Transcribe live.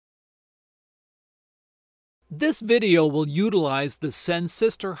This video will utilize the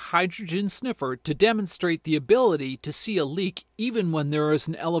Sensistor hydrogen sniffer to demonstrate the ability to see a leak even when there is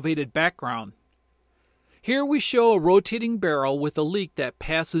an elevated background. Here we show a rotating barrel with a leak that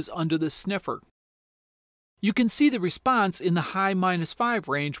passes under the sniffer. You can see the response in the high -5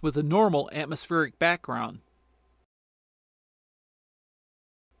 range with a normal atmospheric background.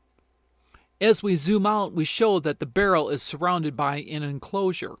 As we zoom out, we show that the barrel is surrounded by an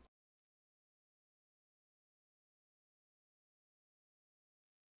enclosure.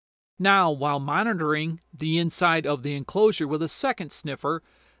 Now, while monitoring the inside of the enclosure with a second sniffer,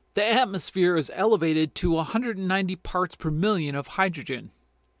 the atmosphere is elevated to 190 parts per million of hydrogen.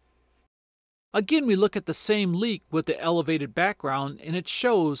 Again, we look at the same leak with the elevated background, and it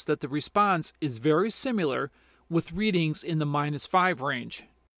shows that the response is very similar with readings in the -5 range.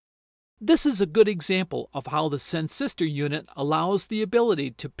 This is a good example of how the Sensistor unit allows the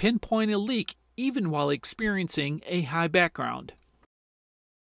ability to pinpoint a leak even while experiencing a high background.